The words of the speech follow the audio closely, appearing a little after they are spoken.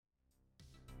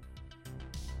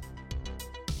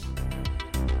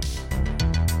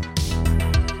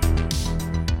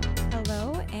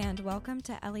welcome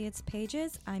to Elliott's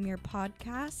Pages. I'm your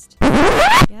podcast.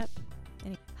 Yep.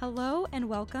 Hello and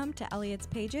welcome to Elliott's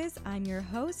Pages. I'm your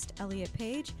host, Elliott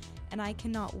Page, and I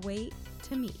cannot wait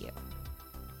to meet you.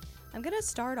 I'm going to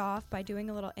start off by doing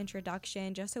a little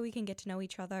introduction just so we can get to know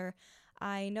each other.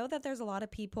 I know that there's a lot of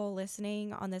people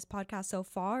listening on this podcast so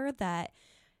far that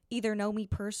either know me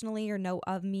personally or know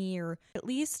of me or at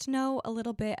least know a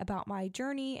little bit about my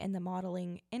journey in the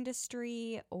modeling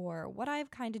industry or what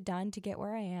I've kind of done to get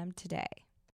where I am today.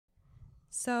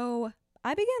 So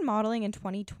I began modeling in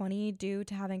 2020 due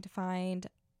to having to find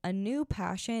a new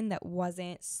passion that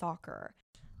wasn't soccer.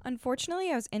 Unfortunately,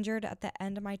 I was injured at the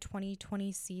end of my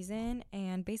 2020 season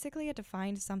and basically had to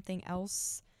find something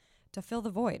else to fill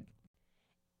the void.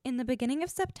 In the beginning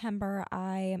of September,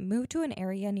 I moved to an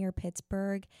area near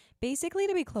Pittsburgh, basically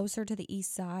to be closer to the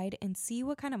east side and see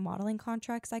what kind of modeling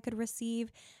contracts I could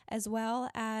receive, as well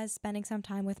as spending some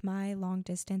time with my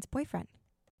long-distance boyfriend.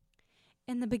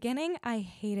 In the beginning, I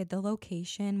hated the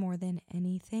location more than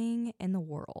anything in the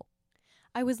world.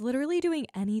 I was literally doing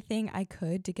anything I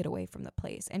could to get away from the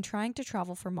place and trying to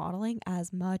travel for modeling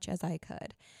as much as I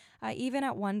could. I even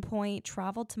at one point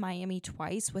traveled to Miami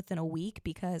twice within a week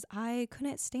because I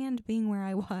couldn't stand being where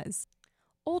I was.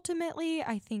 Ultimately,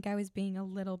 I think I was being a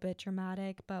little bit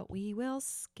dramatic, but we will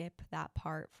skip that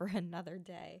part for another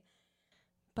day.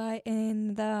 But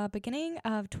in the beginning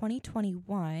of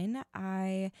 2021,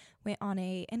 I went on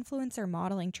a influencer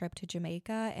modeling trip to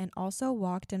Jamaica and also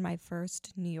walked in my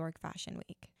first New York Fashion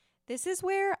Week. This is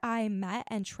where I met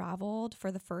and traveled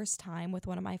for the first time with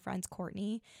one of my friends,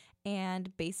 Courtney,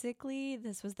 and basically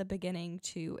this was the beginning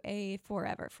to a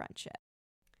forever friendship.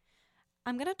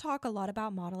 I'm going to talk a lot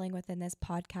about modeling within this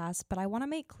podcast, but I want to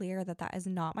make clear that that is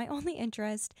not my only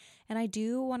interest, and I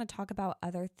do want to talk about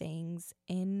other things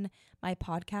in my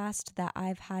podcast that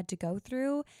I've had to go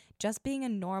through, just being a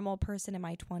normal person in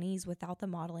my 20s without the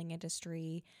modeling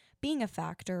industry being a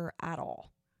factor at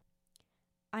all.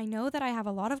 I know that I have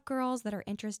a lot of girls that are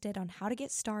interested on how to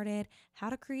get started, how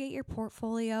to create your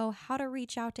portfolio, how to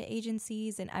reach out to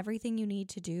agencies, and everything you need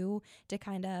to do to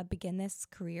kind of begin this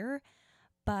career.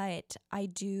 But I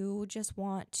do just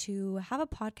want to have a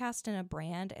podcast and a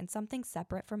brand and something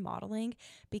separate from modeling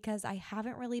because I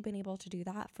haven't really been able to do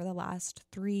that for the last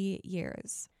 3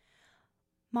 years.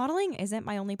 Modeling isn't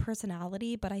my only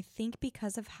personality, but I think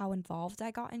because of how involved I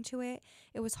got into it,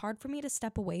 it was hard for me to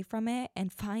step away from it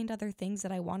and find other things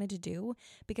that I wanted to do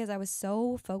because I was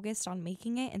so focused on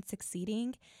making it and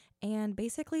succeeding and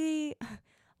basically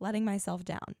letting myself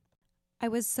down. I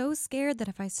was so scared that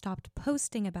if I stopped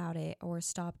posting about it or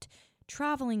stopped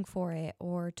traveling for it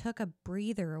or took a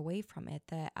breather away from it,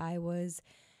 that I was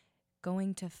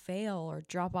going to fail or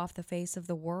drop off the face of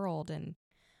the world. And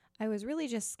I was really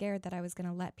just scared that I was going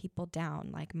to let people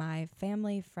down, like my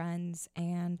family, friends,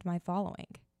 and my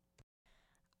following.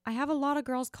 I have a lot of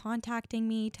girls contacting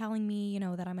me, telling me,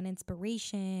 that I'm an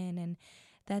inspiration and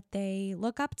that they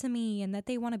look up to me and that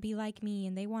they want to be like me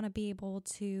and they want to be able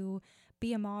to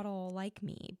be a model like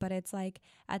me. But it's like,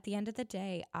 at the end of the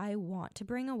day, I want to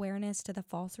bring awareness to the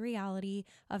false reality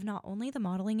of not only the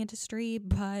modeling industry,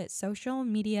 but social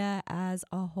media as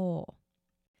a whole.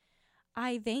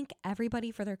 I thank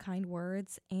everybody for their kind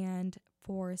words and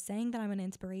for saying that I'm an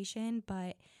inspiration,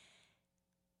 but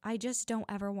I just don't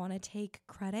ever want to take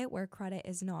credit where credit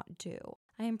is not due.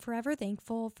 I am forever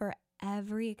thankful for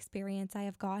every experience I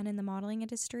have gotten in the modeling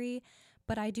industry,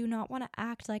 but I do not want to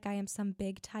act like I am some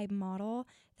big time model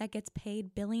that gets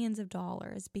paid billions of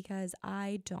dollars because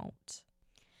I don't.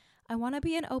 I want to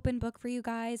be an open book for you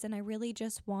guys, and I really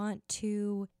just want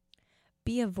to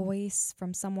be a voice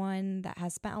from someone that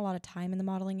has spent a lot of time in the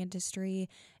modeling industry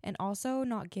and also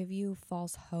not give you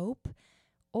false hope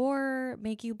or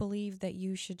make you believe that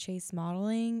you should chase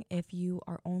modeling if you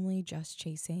are only just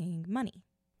chasing money.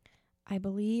 I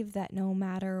believe that no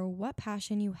matter what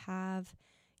passion you have,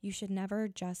 you should never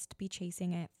just be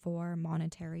chasing it for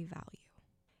monetary value.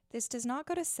 This does not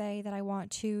go to say that I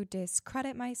want to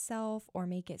discredit myself or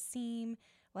make it seem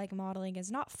like modeling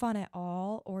is not fun at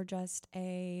all or just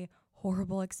a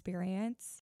horrible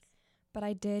experience. But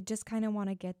I did just kind of want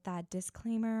to get that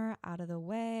disclaimer out of the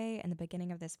way in the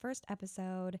beginning of this first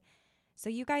episode so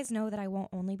you guys know that I won't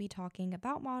only be talking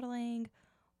about modeling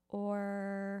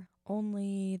or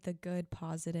only the good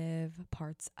positive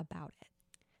parts about it.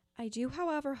 I do,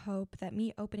 however, hope that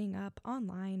me opening up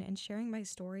online and sharing my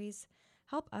stories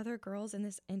help other girls in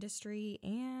this industry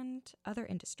and other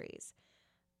industries.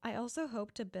 I also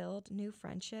hope to build new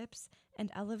friendships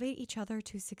and elevate each other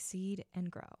to succeed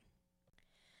and grow.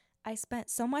 I spent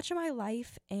so much of my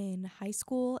life in high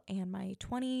school and my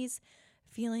 20s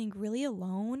feeling really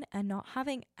alone and not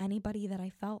having anybody that I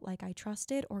felt like I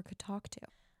trusted or could talk to.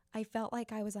 I felt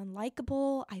like I was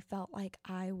unlikable. I felt like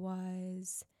I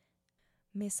was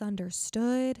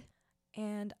misunderstood.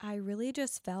 And I really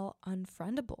just felt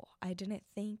unfriendable. I didn't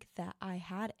think that I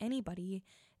had anybody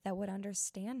that would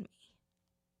understand me.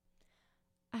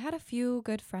 I had a few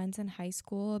good friends in high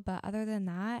school, but other than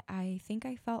that, I think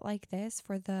I felt like this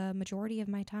for the majority of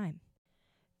my time.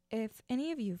 If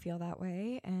any of you feel that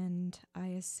way, and I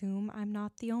assume I'm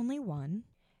not the only one,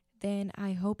 then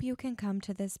I hope you can come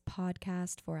to this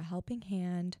podcast for a helping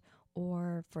hand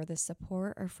or for the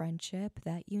support or friendship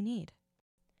that you need.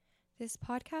 This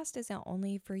podcast isn't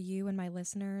only for you and my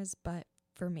listeners, but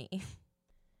for me.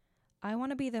 I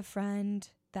want to be the friend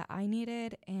that I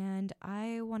needed, and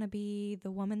I want to be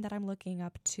the woman that I'm looking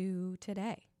up to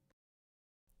today.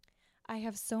 I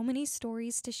have so many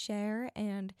stories to share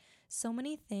and so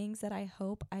many things that I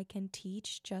hope I can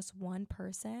teach just one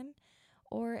person,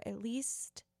 or at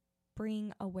least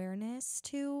bring awareness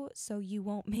to so you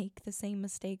won't make the same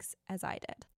mistakes as I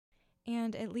did.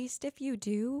 And at least if you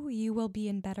do, you will be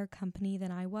in better company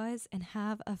than I was and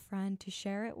have a friend to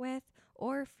share it with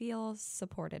or feel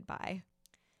supported by.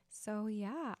 So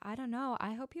yeah, I don't know.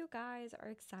 I hope you guys are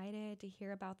excited to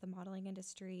hear about the modeling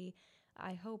industry.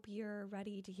 I hope you're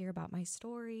ready to hear about my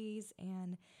stories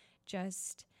and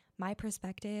just my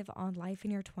perspective on life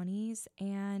in your 20s.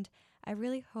 And I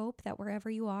really hope that wherever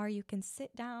you are, you can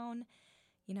sit down,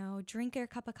 drink your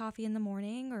cup of coffee in the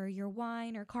morning or your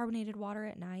wine or carbonated water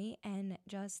at night and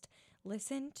just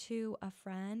listen to a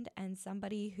friend and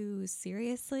somebody who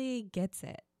seriously gets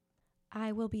it.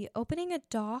 I will be opening a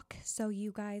doc so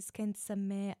you guys can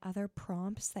submit other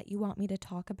prompts that you want me to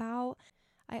talk about.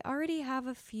 I already have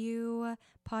a few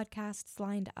podcasts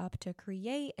lined up to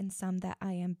create and some that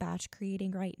I am batch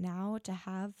creating right now to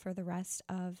have for the rest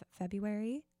of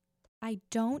February. I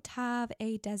don't have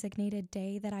a designated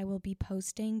day that I will be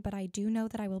posting, but I do know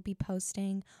that I will be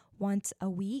posting once a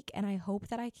week, and I hope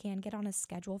that I can get on a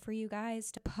schedule for you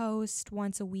guys to post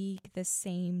once a week the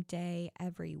same day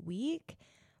every week.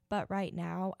 But right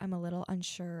now, I'm a little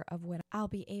unsure of when I'll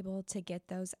be able to get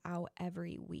those out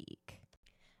every week.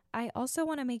 I also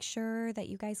want to make sure that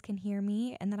you guys can hear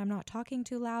me and that I'm not talking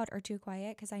too loud or too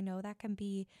quiet because I know that can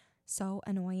be so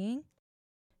annoying.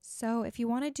 So if you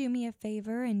want to do me a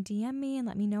favor and DM me and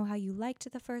let me know how you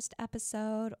liked the first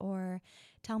episode or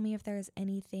tell me if there's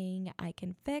anything I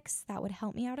can fix, that would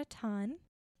help me out a ton.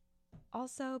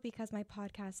 Also, because my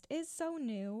podcast is so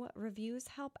new, reviews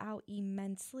help out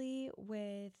immensely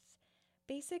with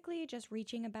basically just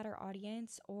reaching a better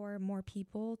audience or more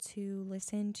people to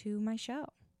listen to my show.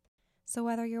 So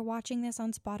whether you're watching this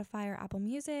on Spotify or Apple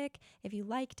Music, if you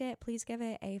liked it, please give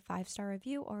it a 5-star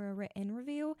review or a written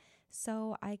review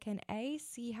so I can A,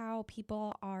 see how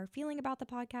people are feeling about the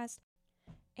podcast,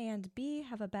 and B,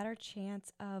 have a better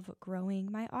chance of growing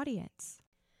my audience.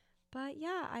 But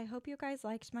yeah, I hope you guys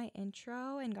liked my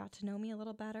intro and got to know me a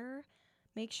little better.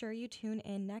 Make sure you tune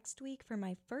in next week for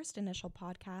my first initial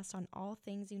podcast on all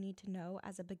things you need to know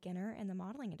as a beginner in the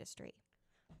modeling industry.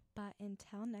 But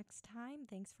until next time,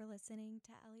 thanks for listening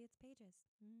to Elliott's Pages.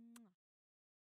 Mwah.